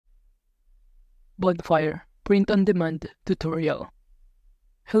Bonfire Print on Demand tutorial.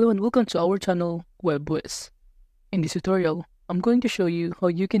 Hello and welcome to our channel WebWiz. In this tutorial, I'm going to show you how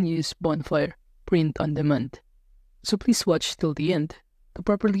you can use Bonfire Print on Demand. So please watch till the end to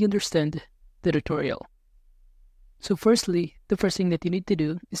properly understand the tutorial. So firstly, the first thing that you need to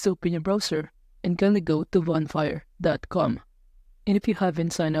do is to open your browser and kindly go to bonfire.com. And if you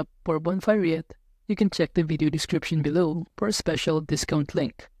haven't signed up for Bonfire yet, you can check the video description below for a special discount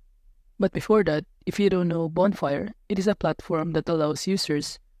link. But before that, if you don't know Bonfire, it is a platform that allows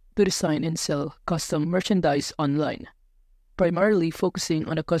users to design and sell custom merchandise online, primarily focusing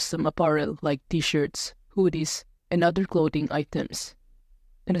on a custom apparel like t-shirts, hoodies, and other clothing items.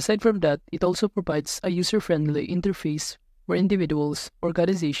 And aside from that, it also provides a user-friendly interface where individuals,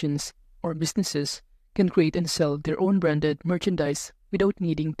 organizations, or businesses can create and sell their own branded merchandise without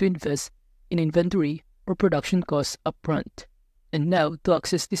needing to invest in inventory or production costs upfront. And now, to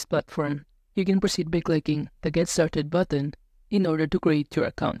access this platform, you can proceed by clicking the Get Started button in order to create your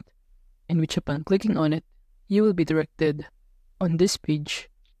account, in which upon clicking on it, you will be directed on this page.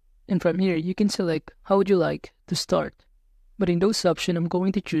 And from here, you can select how would you like to start. But in those options, I'm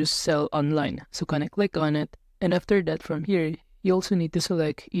going to choose Sell Online. So can I click on it? And after that, from here, you also need to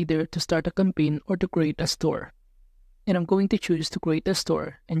select either to start a campaign or to create a store. And I'm going to choose to create a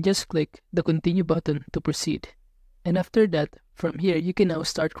store and just click the Continue button to proceed. And after that, from here, you can now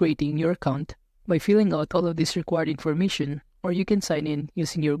start creating your account by filling out all of this required information, or you can sign in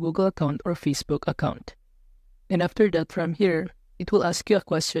using your Google account or Facebook account. And after that, from here, it will ask you a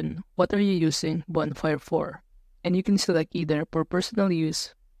question, what are you using Bonfire for? And you can select either for personal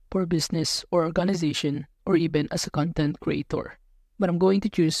use, for business or organization, or even as a content creator. But I'm going to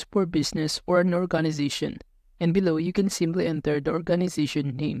choose for business or an organization. And below, you can simply enter the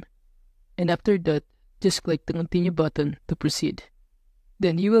organization name. And after that, just click the Continue button to proceed.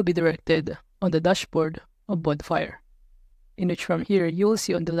 Then you will be directed on the dashboard of Bonfire, in which from here, you will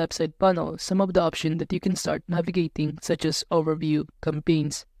see on the left side panel some of the options that you can start navigating, such as Overview,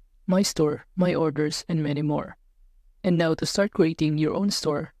 Campaigns, My Store, My Orders, and many more. And now to start creating your own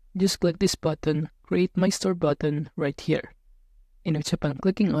store, just click this button, Create My Store button right here. In which upon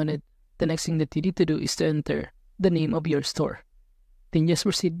clicking on it, the next thing that you need to do is to enter the name of your store. Then just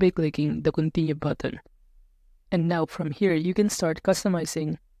proceed by clicking the Continue button. And now from here, you can start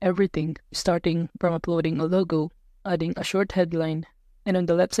customizing everything, starting from uploading a logo, adding a short headline, and on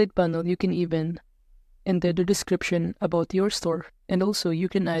the left side panel, you can even enter the description about your store, and also you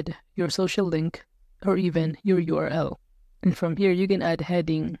can add your social link or even your URL. And from here, you can add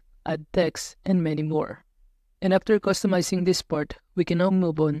heading, add text, and many more. And after customizing this part, we can now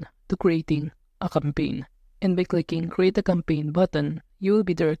move on to creating a campaign. And by clicking Create a Campaign button, you will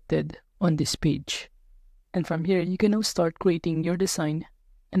be directed on this page. And from here, you can now start creating your design.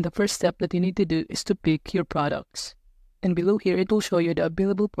 And the first step that you need to do is to pick your products. And below here, it will show you the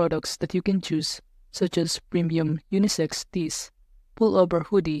available products that you can choose, such as premium unisex tees, pullover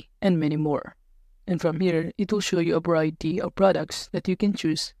hoodie, and many more. And from here, it will show you a variety of products that you can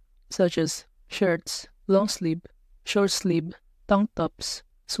choose, such as shirts, long sleeve, short sleeve, tank tops,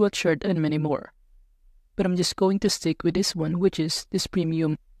 sweatshirt, and many more. But I'm just going to stick with this one, which is this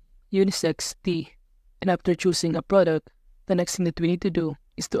premium unisex tee. And after choosing a product, the next thing that we need to do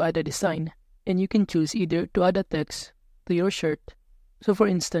is to add a design. And you can choose either to add a text to your shirt. So for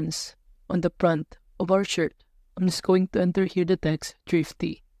instance, on the front of our shirt, I'm just going to enter here the text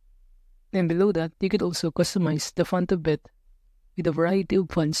Thrifty. And below that, you could also customize the font of it with a variety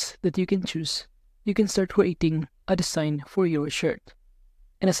of fonts that you can choose. You can start creating a design for your shirt.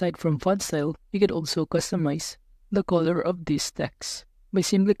 And aside from font style, you can also customize the color of this text. By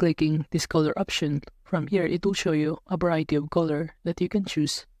simply clicking this color option, from here it will show you a variety of color that you can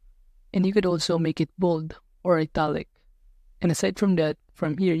choose. And you could also make it bold or italic. And aside from that,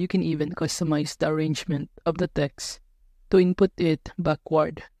 from here you can even customize the arrangement of the text to input it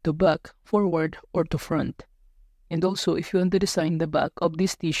backward, to back, forward, or to front. And also, if you want to design the back of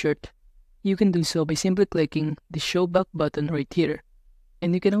this t-shirt, you can do so by simply clicking the Show Back button right here.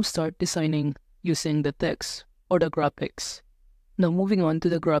 And you can now start designing using the text or the graphics. Now moving on to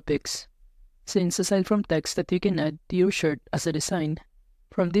the graphics. Since aside from text that you can add to your shirt as a design,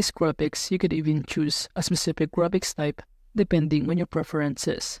 from these graphics you could even choose a specific graphics type depending on your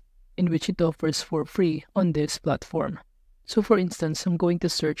preferences, in which it offers for free on this platform. So for instance, I'm going to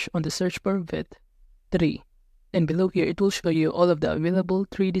search on the search bar of it, 3. And below here, it will show you all of the available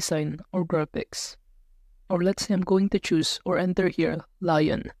 3 design or graphics. Or let's say I'm going to choose or enter here,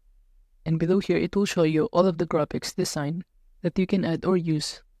 lion. And below here, it will show you all of the graphics design that you can add or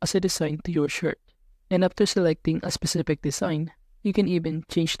use as a design to your shirt. And after selecting a specific design, you can even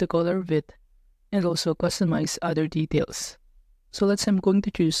change the color of it and also customize other details. So let's say I'm going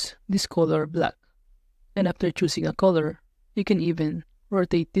to choose this color black. And after choosing a color, you can even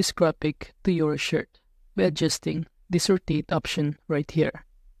rotate this graphic to your shirt by adjusting this rotate option right here.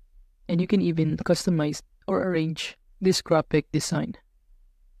 And you can even customize or arrange this graphic design.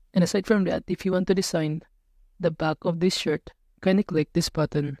 And aside from that, if you want to design the back of this shirt, kindly click this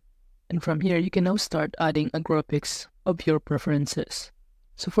button. And from here, you can now start adding a graphics of your preferences.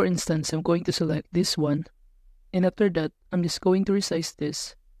 So for instance, I'm going to select this one. And after that, I'm just going to resize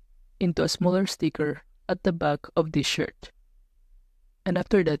this into a smaller sticker at the back of this shirt. And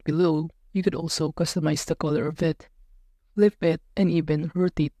after that, below, you could also customize the color of it, flip it, and even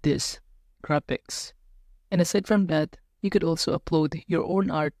rotate this graphics. And aside from that, you could also upload your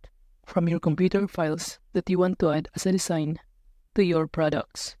own art from your computer files that you want to add as a design to your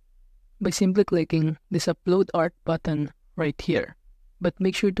products by simply clicking this upload art button right here. But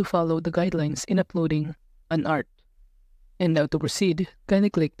make sure to follow the guidelines in uploading an art. And now to proceed, kindly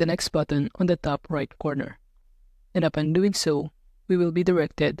click the next button on the top right corner. And upon doing so, we will be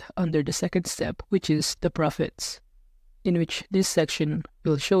directed under the second step, which is the profits, in which this section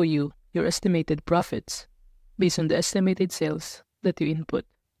will show you your estimated profits based on the estimated sales that you input.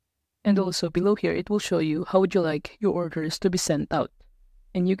 And also below here, it will show you how would you like your orders to be sent out.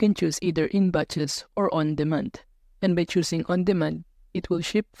 And you can choose either in batches or on demand. And by choosing on demand, it will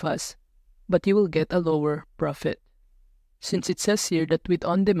ship fast, but you will get a lower profit. Since it says here that with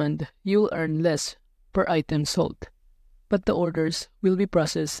on demand, you will earn less per item sold, but the orders will be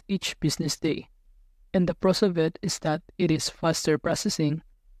processed each business day. And the pros of it is that it is faster processing,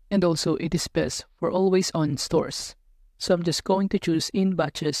 and also it is best for always on stores. So I'm just going to choose in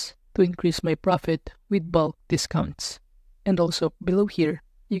batches to increase my profit with bulk discounts. And also below here,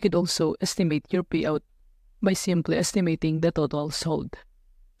 you could also estimate your payout by simply estimating the total sold.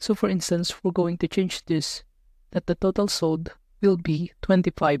 So for instance, we're going to change this that the total sold will be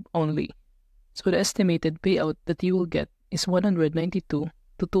 25 only. So the estimated payout that you will get is 192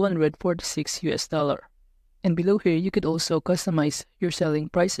 to 246 US dollar. And below here, you could also customize your selling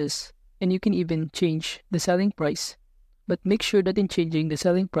prices, and you can even change the selling price. But make sure that in changing the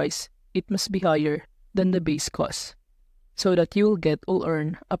selling price, it must be higher than the base cost, so that you will get or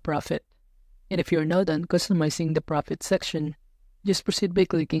earn a profit. And if you're now done customizing the profit section, just proceed by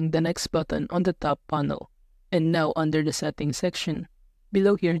clicking the next button on the top panel. And now under the settings section,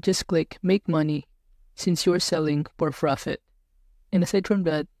 below here, just click Make Money since you're selling for profit. And aside from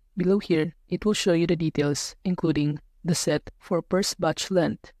that, below here, it will show you the details, including the set for first batch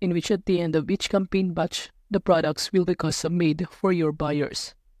length, in which at the end of each campaign batch, the products will be custom made for your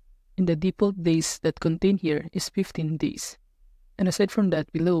buyers. And the default days that contain here is 15 days. And aside from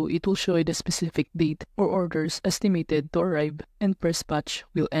that, below, it will show you the specific date or orders estimated to arrive and first batch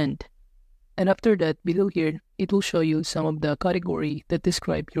will end. And after that, below here, it will show you some of the category that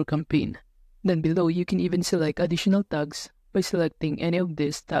describe your campaign. Then below, you can even select additional tags by selecting any of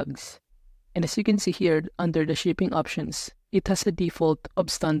these tags. And as you can see here, under the shipping options, it has a default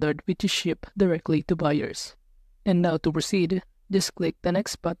of standard which is shipped directly to buyers. And now to proceed, just click the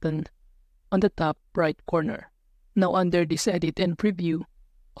next button on the top right corner. Now under this edit and preview,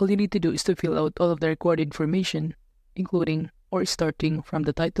 all you need to do is to fill out all of the required information, including or starting from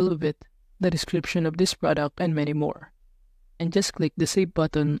the title of it, the description of this product, and many more. And just click the save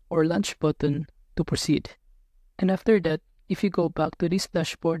button or launch button to proceed. And after that, if you go back to this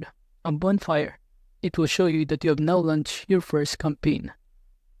dashboard on Bonfire, it will show you that you have now launched your first campaign.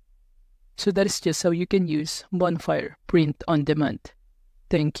 So that is just how you can use Bonfire Print on Demand.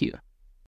 Thank you.